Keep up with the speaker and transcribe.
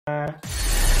Welcome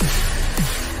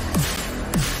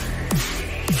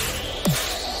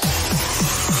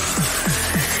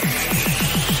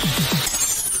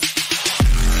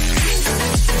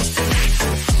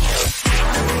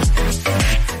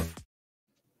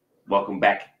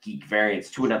back, Geek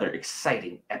Variants, to another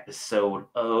exciting episode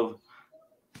of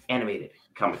animated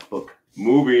comic book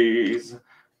movies.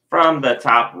 From the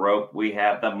top rope, we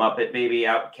have the Muppet Baby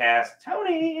Outcast,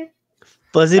 Tony.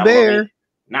 Fuzzy Bear.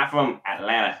 Not from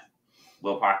Atlanta,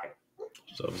 Will Parker.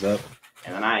 So what's up?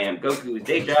 And then I am Goku's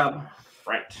day job,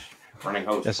 Brent, running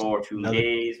host for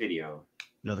today's video.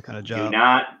 Another kind of job.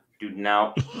 Do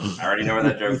not. I already know where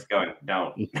that joke's going.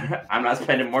 Don't. I'm not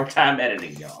spending more time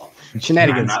editing, y'all.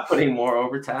 Shenanigans. I'm not putting more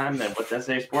overtime than what Does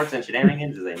Say Sports and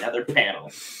Shenanigans is another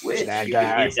panel. Which you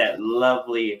can hit that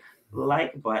lovely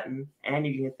like button and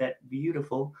you can hit that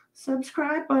beautiful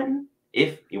subscribe button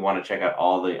if you want to check out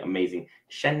all the amazing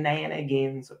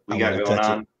shenanigans we got going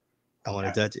on. I want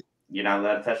to touch it. You're not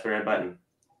allowed to touch the red button.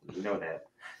 You know that.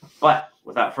 But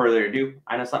without further ado,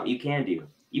 I know something you can do.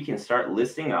 You can start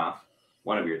listing off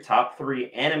one of your top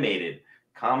 3 animated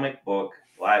comic book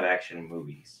live action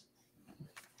movies.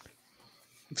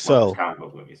 So comic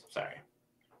book movies, sorry.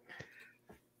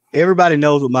 Everybody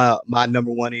knows what my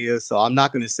number 1 is, so I'm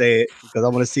not going to say it because I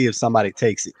want to see if somebody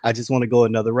takes it. I just want to go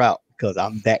another route because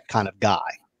I'm that kind of guy.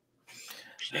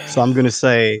 So I'm going to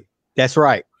say, that's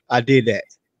right, I did that.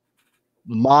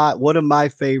 One of my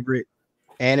favorite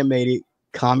animated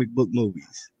comic book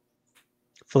movies,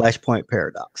 Flashpoint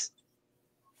Paradox.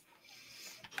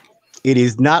 It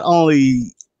is not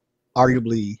only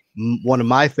arguably one of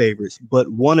my favorites,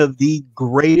 but one of the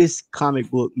greatest comic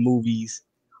book movies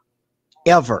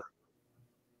ever.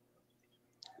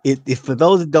 If for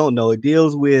those that don't know, it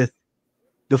deals with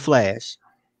the Flash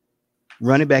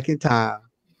running back in time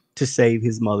to save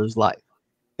his mother's life,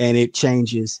 and it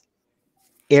changes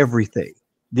everything.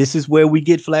 This is where we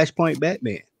get Flashpoint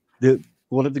Batman,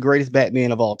 one of the greatest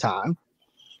Batman of all time.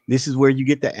 This is where you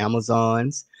get the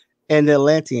Amazons and the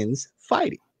Atlanteans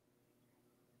fighting.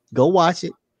 Go watch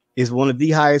it. It's one of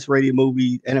the highest rated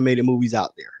animated movies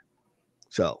out there.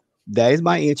 So that is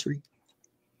my entry.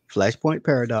 Flashpoint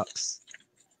Paradox.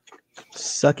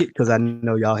 Suck it, because I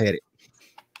know y'all had it.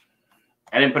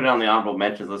 I didn't put it on the honorable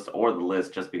mentions list or the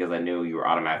list just because I knew you were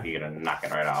automatically going to knock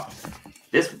it right off.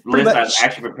 This list I was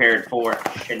actually prepared for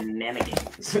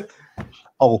shenanigans.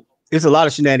 Oh, there's a lot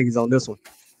of shenanigans on this one.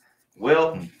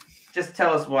 Will, just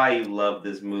tell us why you love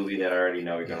this movie that I already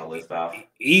know you're going to list off.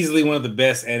 Easily one of the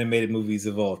best animated movies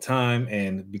of all time.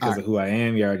 And because of who I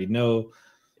am, you already know.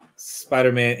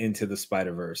 Spider-Man Into the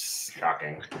Spider-Verse.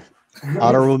 Shocking.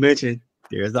 Honorable mention.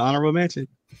 There's the honorable mention.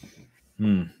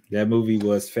 That movie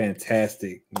was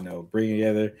fantastic. You know, bringing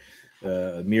together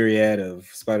a myriad of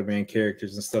Spider-Man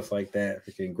characters and stuff like that.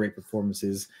 Freaking great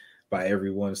performances by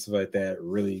everyone and stuff like that.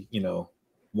 Really,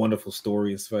 wonderful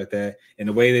story and stuff like that. And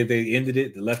the way that they ended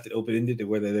it, they left it open-ended,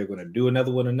 whether they're going to do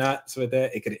another one or not, stuff like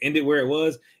that. It could have ended where it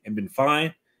was and been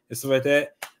fine and stuff like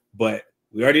that. But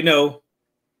we already know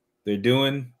they're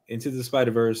doing Into the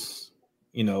Spider-Verse.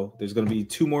 There's going to be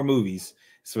 2 more movies,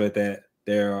 stuff like that.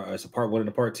 It's a part 1 and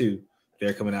a part 2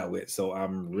 they're coming out with. So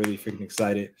I'm really freaking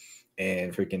excited.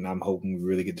 And I'm hoping we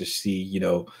really get to see,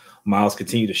 Miles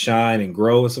continue to shine and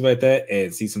grow and stuff like that,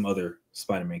 and see some other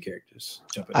Spider-Man characters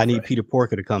jump in. I need Peter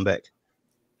Porker to come back.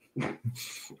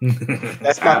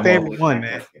 That's my favorite one,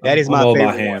 man. That is my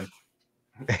favorite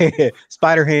one.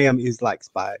 Spider-Ham is like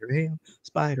Spider-Ham.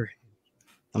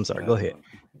 I'm sorry, go ahead.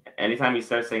 Anytime you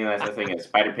start singing that, I start singing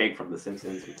Spider-Pig from The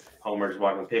Simpsons. Homer's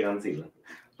walking pig on the ceiling.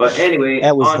 But anyway,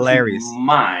 that was hilarious.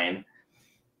 Mine.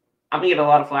 I'm going to get a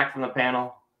lot of flack from the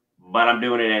panel, but I'm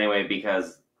doing it anyway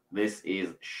because this is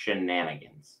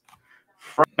shenanigans.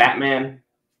 From Batman,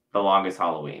 The Longest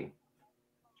Halloween.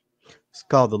 It's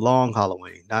called The Long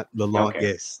Halloween, not the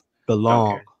longest. The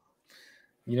long.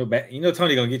 Okay.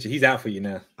 Tony gonna get you. He's out for you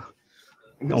now.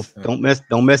 Don't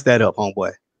mess that up,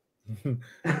 homeboy.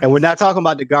 And we're not talking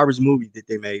about the garbage movie that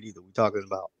they made either. We're talking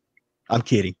about. I'm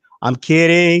kidding. Back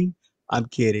to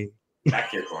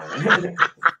your corner.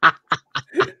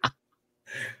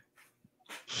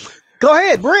 Go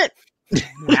ahead, Brent.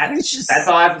 That's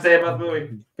all I have to say about the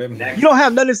movie. Next. You don't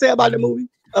have nothing to say about the movie?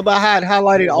 About how it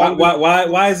highlighted all.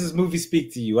 Why does this movie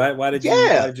speak to you? Why did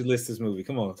you list this movie?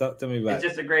 Come on, tell me about it. It's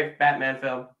just a great Batman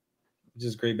film.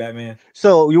 Just great Batman.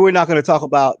 So you were not going to talk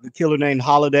about the killer named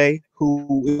Holiday,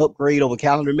 who upgrade over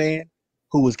Calendar Man,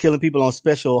 who was killing people on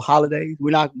special holidays.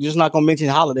 You're just not going to mention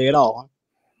Holiday at all. Huh?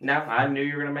 No, I knew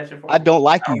you were going to mention. I don't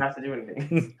like you. I don't have to do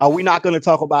anything. Are we not going to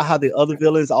talk about how the other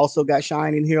villains also got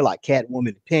shine in here, like Catwoman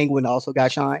and Penguin also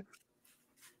got shine?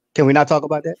 Can we not talk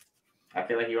about that? I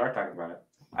feel like you are talking about it.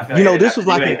 You know, this was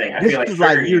like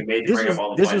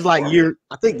year,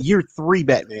 I think year 3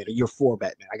 Batman or year 4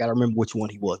 Batman. I gotta remember which one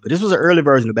he was, but this was an early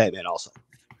version of Batman also.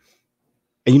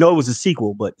 And you know it was a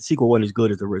sequel, but the sequel wasn't as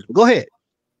good as the original. Go ahead.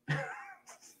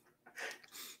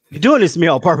 You're doing this to me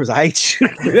on purpose. I hate you.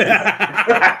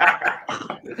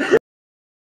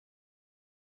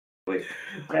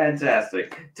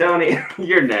 Fantastic. Tony,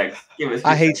 you're next. Give us your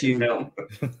I hate you. film.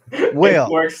 Well,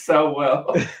 it works so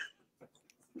well.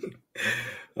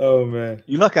 Oh man.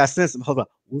 You look, I sense some. Hold on.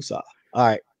 Woosah. All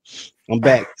right. I'm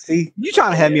back. See, you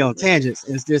trying to have me on tangents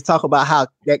and just talk about how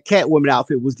that Catwoman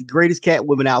outfit was the greatest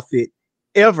Catwoman outfit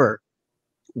ever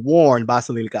worn by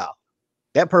Selena Kyle.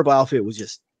 That purple outfit was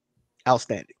just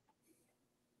outstanding.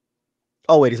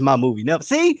 Oh, wait, it's my movie. Never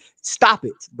see, stop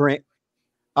it, Brent.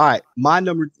 All right, my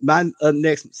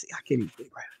next. See, I can't even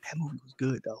think right. That movie was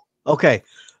good though. Okay.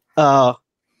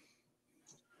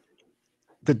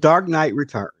 The Dark Knight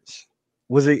Returns.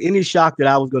 Was there any shock that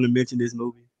I was going to mention this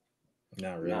movie?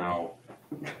 Not really. No.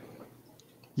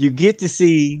 You get to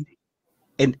see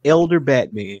an elder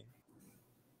Batman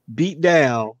beat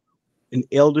down an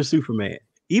elder Superman,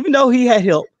 even though he had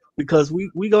help, because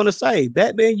we gonna say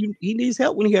Batman, he needs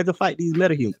help when he has to fight these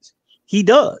metahumans. He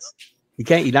does.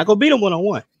 He's not gonna beat him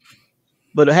one-on-one.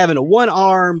 But having a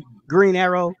one-armed Green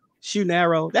Arrow, shooting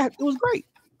arrow, it was great.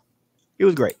 It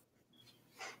was great.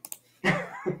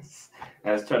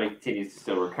 As Tony continues to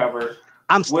still recover.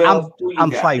 I'm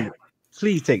fighting.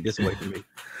 Please take this away from me.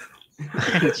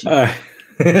 All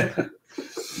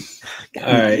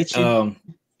right.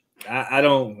 I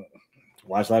don't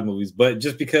watch a lot of movies, but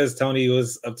just because Tony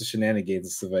was up to shenanigans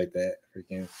and stuff like that,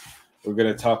 we're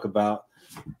gonna talk about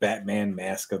Batman: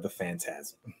 Mask of the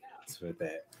Phantasm. With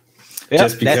that,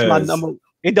 just because that's my number.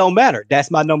 It don't matter. That's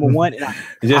my number one. And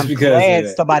I'm glad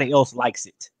somebody else likes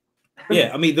it.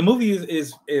 Yeah, I mean the movie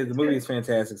is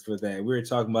fantastic for that. We were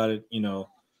talking about it,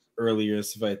 earlier and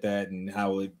stuff like that, and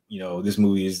how it, this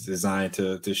movie is designed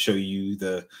to show you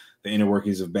the inner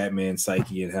workings of Batman's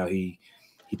psyche and how he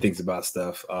thinks about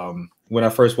stuff. When I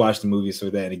first watched the movie, so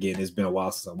that, and again, it's been a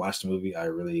while since I watched the movie. I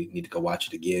really need to go watch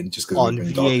it again, just because on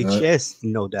VHS,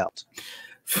 no doubt.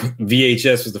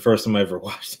 VHS was the first time I ever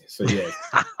watched it, so yeah.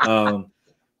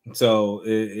 So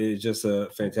it's just a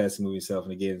fantastic movie itself,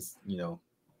 and again,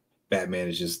 Batman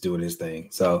is just doing his thing.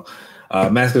 So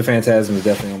Mask of the Phantasm is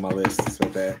definitely on my list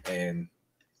with that. And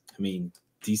I mean,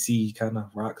 DC kind of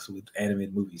rocks with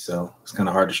animated movies, so it's kind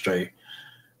of hard to stray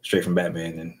from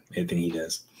Batman and anything he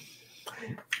does.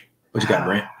 What you got,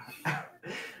 Brent?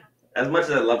 As much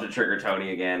as I love to trigger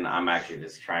Tony again, I'm actually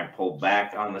just trying to pull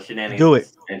back on the shenanigans. Do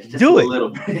it. Do it a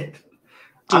little bit.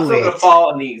 I'm still going to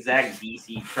fall on the exact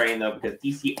DC train, though, because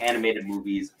DC animated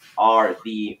movies are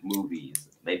the movies.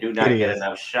 They do not get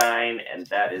enough shine, and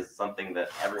that is something that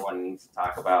everyone needs to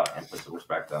talk about and put some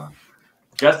respect on.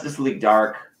 Justice League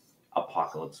Dark,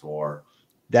 Apocalypse War.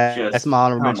 That's my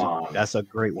honorable mention. That's a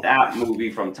great one. That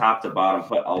movie from top to bottom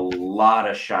put a lot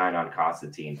of shine on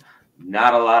Constantine.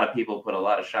 Not a lot of people put a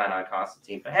lot of shine on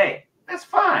Constantine, but hey, that's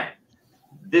fine.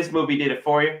 This movie did it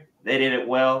for you. They did it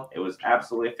well. It was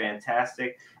absolutely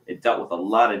fantastic. It dealt with a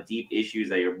lot of deep issues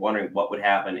that you're wondering what would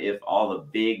happen if all the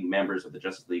big members of the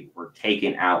Justice League were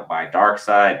taken out by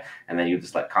Darkseid, and then you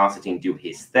just let Constantine do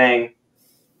his thing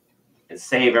and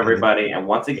save everybody. And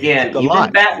once again,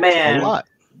 even Batman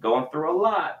going through a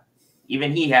lot.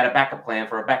 Even he had a backup plan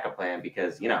for a backup plan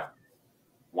because,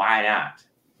 why not?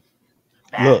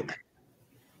 Batman. Look,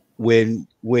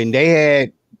 when they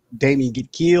had Damian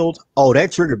get killed,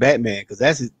 that triggered Batman, because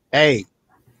that's his,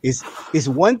 it's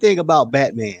one thing about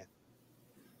Batman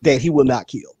that he will not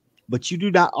kill, but you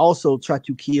do not also try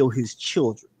to kill his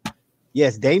children.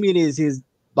 Yes, Damian is his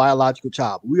biological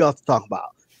child. We also talk about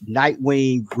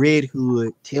Nightwing, Red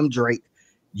Hood, Tim Drake.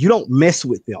 You don't mess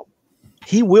with them.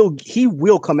 He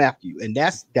will come after you, and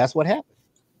that's what happened.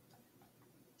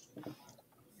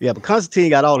 Yeah, but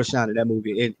Constantine got all the shine in that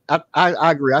movie, and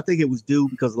I agree. I think it was due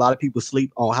because a lot of people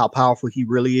sleep on how powerful he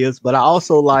really is. But I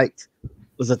also liked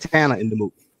Zatanna in the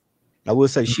movie. I will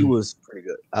say she was pretty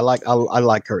good. I like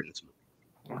her in this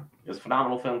movie. It was a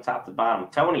phenomenal film, top to bottom.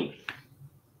 Tony,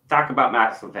 talk about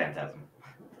Mask of the Phantasm.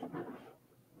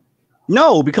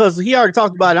 No, because he already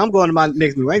talked about it. I'm going to my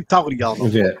next movie. I ain't talking to y'all no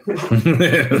more.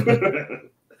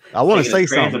 I want to say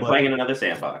something. Playing in another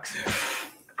sandbox.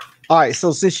 All right,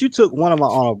 so since you took one of my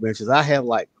honorable mentions, I have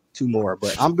like two more,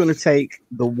 but I'm going to take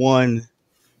the one.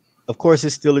 Of course,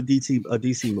 it's still a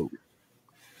DC movie.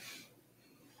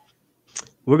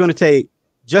 We're going to take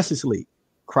Justice League: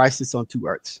 Crisis on Two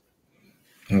Earths.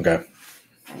 Okay.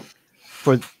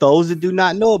 For those that do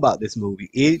not know about this movie,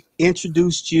 it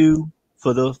introduced you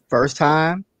for the first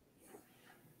time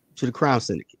to the Crime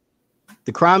Syndicate.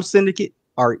 The Crime Syndicate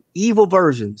are evil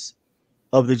versions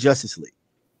of the Justice League.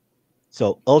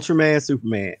 So Ultraman,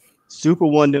 Superman,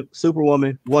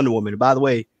 Superwoman, Wonder Woman. And by the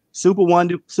way,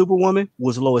 Superwoman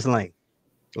was Lois Lane.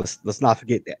 Let's not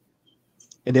forget that.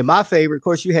 And then my favorite, of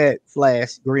course, you had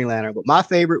Flash, Green Lantern, but my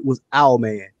favorite was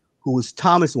Owlman, who was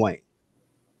Thomas Wayne.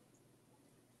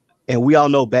 And we all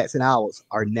know bats and owls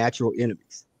are natural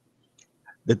enemies.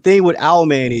 The thing with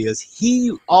Owlman is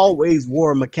he always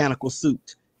wore a mechanical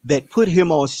suit that put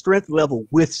him on strength level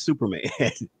with Superman.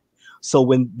 So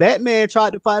when Batman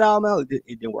tried to fight Owlman, it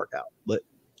didn't work out. But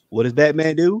what does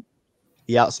Batman do?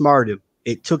 He outsmarted him.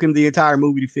 It took him the entire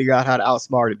movie to figure out how to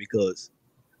outsmart him because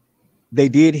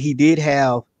he did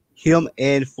have him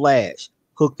and Flash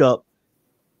hooked up,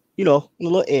 you know, a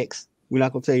little X. We're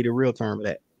not gonna tell you the real term of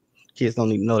that. Kids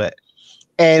don't even know that.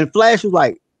 And Flash was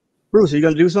like, Bruce, are you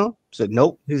gonna do something? I said,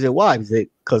 nope. He said, why? He said,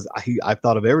 because I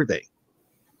thought of everything.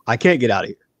 I can't get out of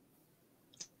here.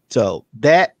 So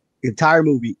that entire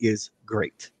movie is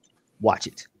great. Watch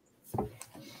it.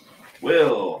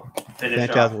 Will finish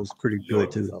Phantasm was pretty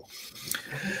good too, though.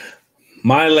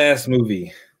 My last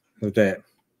movie with that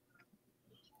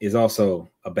is also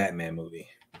a Batman movie.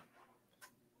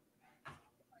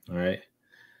 All right.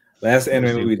 Last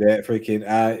anime movie that freaking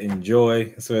I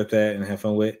enjoy so with that and have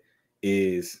fun with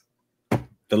is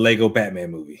the Lego Batman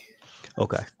movie.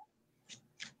 Okay.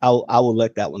 I will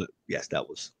let that one. Yes, that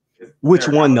was. Which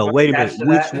one though? Wait a minute.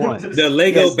 Which one? The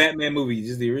Lego Batman movie,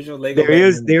 just the original Lego.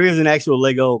 There is an actual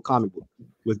Lego comic book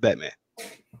with Batman.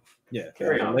 Yeah,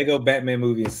 the Lego Batman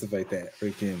movie and stuff like that.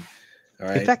 Freaking. All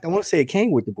right. In fact, I want to say it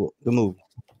came with the movie.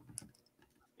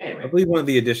 I believe one of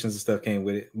the editions and stuff came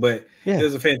with it, but it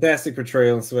was a fantastic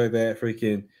portrayal and stuff like that.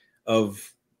 Freaking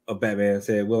of Batman.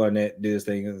 Said Will Arnett did his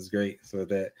thing. It was great. So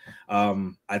that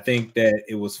I think that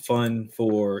it was fun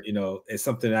for, you know, it's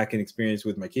something I can experience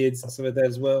with my kids and stuff like that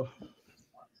as well.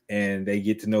 And they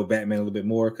get to know Batman a little bit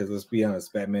more because let's be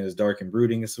honest, Batman is dark and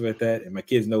brooding and stuff like that. And my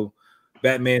kids know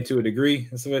Batman to a degree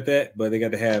and stuff like that, but they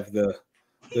got to have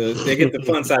they get the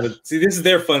fun side of this is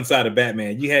their fun side of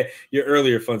Batman. You had your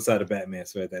earlier fun side of Batman,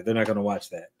 so like that. They're not going to watch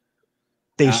that.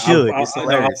 They should.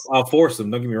 I'll force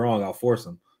them. Don't get me wrong. I'll force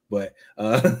them. But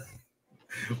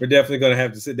we're definitely going to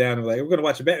have to sit down and be like, we're going to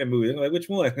watch a Batman movie. And they're like, which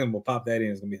one? And we'll pop that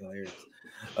in. It's going to be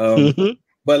hilarious.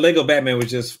 But Lego Batman was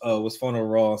just was fun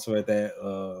overall. So like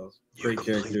that, great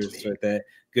characters. So like that,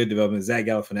 good development. Zach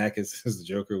Galifianakis as the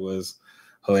Joker was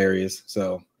hilarious.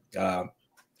 So I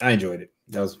enjoyed it.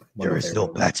 That was there is no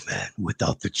Batman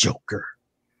without the Joker.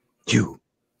 You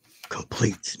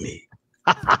complete me.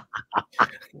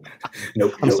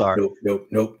 Nope. I'm sorry. Nope.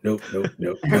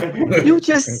 You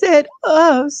just said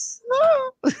us.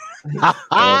 Yeah.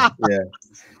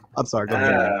 I'm sorry. Go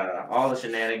ahead. All the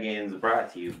shenanigans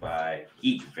brought to you by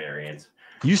Geek Variants.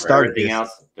 You started everything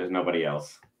else. There's nobody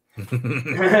else.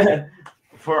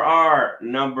 For our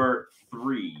number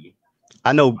 3.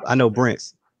 I know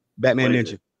Brent's Batman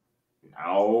Ninja.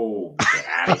 No, get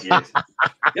out of here.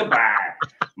 Goodbye.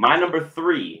 My number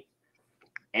 3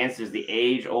 answers the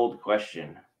age-old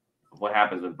question of what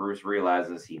happens when Bruce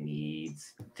realizes he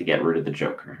needs to get rid of the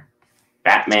Joker.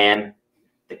 Batman,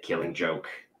 the Killing Joke.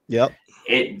 Yep.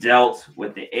 It dealt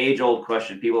with the age-old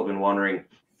question people have been wondering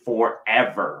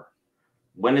forever.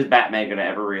 When is Batman going to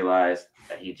ever realize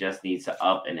that he just needs to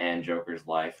up and end Joker's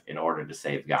life in order to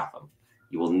save Gotham?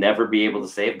 You will never be able to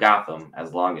save Gotham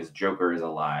as long as Joker is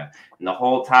alive. And the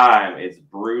whole time, it's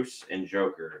Bruce and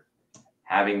Joker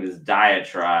having this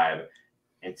diatribe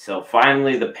until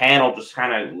finally the panel just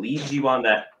kind of leaves you on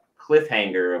that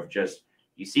cliffhanger of just,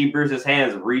 you see Bruce's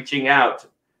hands reaching out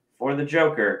for the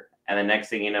Joker, and the next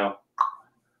thing you know,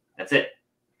 that's it.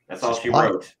 That's all she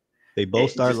wrote. They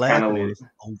both start laughing.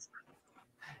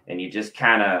 And you just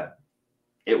kind of,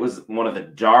 it was one of the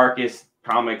darkest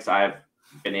comics I've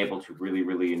been able to really,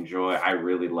 really enjoy. I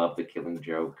really love The Killing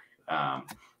Joke.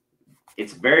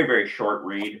 It's very, very short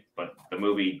read, but the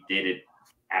movie did it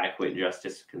adequate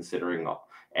justice considering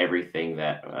everything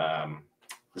that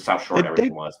just how short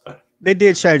everything was. But they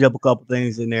did change up a couple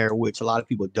things in there, which a lot of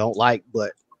people don't like,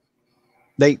 but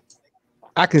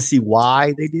I can see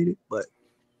why they did it, but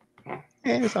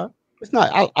it's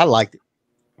not. I liked it.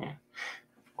 Yeah.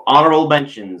 Honorable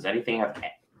mentions. Anything have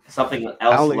something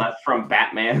else left from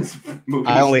Batman's movies?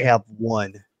 I only have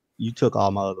one. You took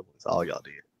all my other ones. All y'all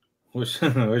did. What's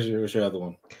your other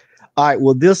one? All right.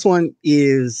 Well, this one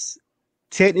is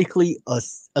technically a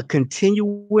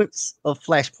continuance of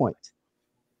Flashpoint,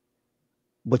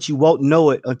 but you won't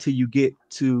know it until you get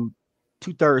to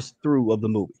 2/3 through of the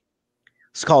movie.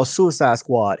 It's called Suicide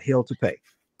Squad: Hell to Pay.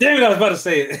 Damn it! I was about to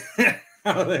say it.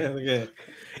 Okay.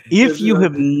 If you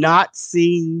have not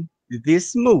seen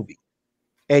this movie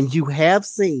and you have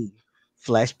seen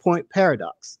Flashpoint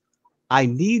Paradox, I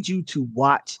need you to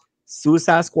watch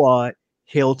Suicide Squad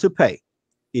Hell to Pay.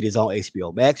 It is on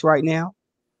HBO Max right now.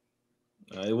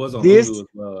 It was on Hulu as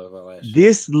well last year.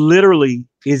 This literally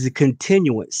is a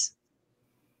continuance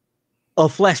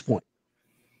of Flashpoint.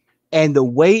 And the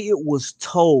way it was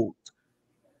told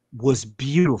was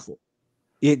beautiful.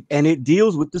 It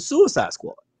deals with the Suicide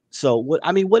Squad. So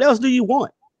what else do you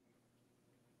want?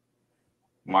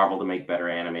 Marvel to make better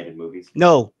animated movies.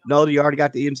 No, you already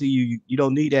got the MCU. You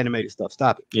don't need animated stuff.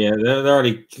 Stop it. Yeah, they're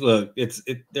already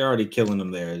they're already killing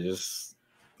them there.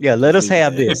 Let us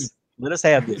have this. Let us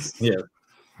have this. Yeah.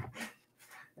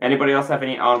 Anybody else have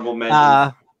any honorable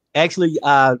mentions? Actually,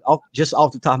 just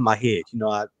off the top of my head,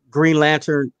 Green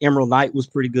Lantern Emerald Knight was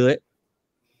pretty good.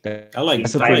 I like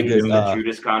that's a pretty good. The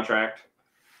Judas Contract.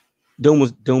 Doom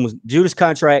was Judas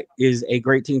Contract is a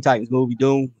great Teen Titans movie.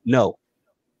 Doom, no.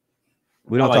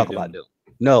 We don't talk about Doom.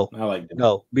 No, I like Doom.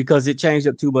 No, because it changed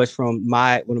up too much from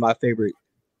one of my favorite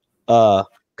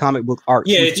comic book arcs.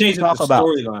 Yeah, it changed up the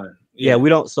storyline. Yeah, we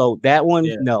don't. So that one,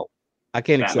 no, I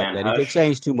can't Batman accept that. It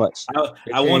changed too much.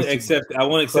 I want to accept. I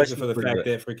want to accept it for the fact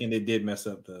that freaking they did mess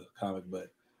up the comic,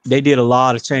 but they did a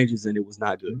lot of changes and it was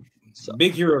not good. So.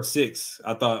 Big Hero 6,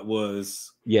 I thought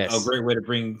was a great way to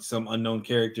bring some unknown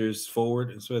characters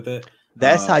forward and so with that.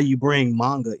 That's how you bring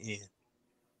manga in.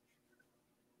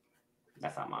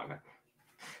 That's not manga.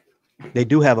 They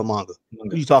do have a manga.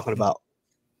 What are you talking about?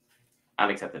 I'll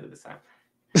accept it at this time.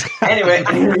 Anyway,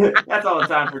 that's all the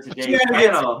time for today's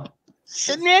panel.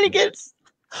 Shenanigans.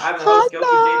 I'm the host, Goku J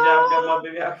Job, Got My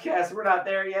Baby Outcast. We're not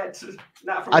there yet.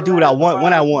 Not I do what I want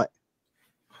when I want.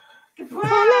 Goodbye.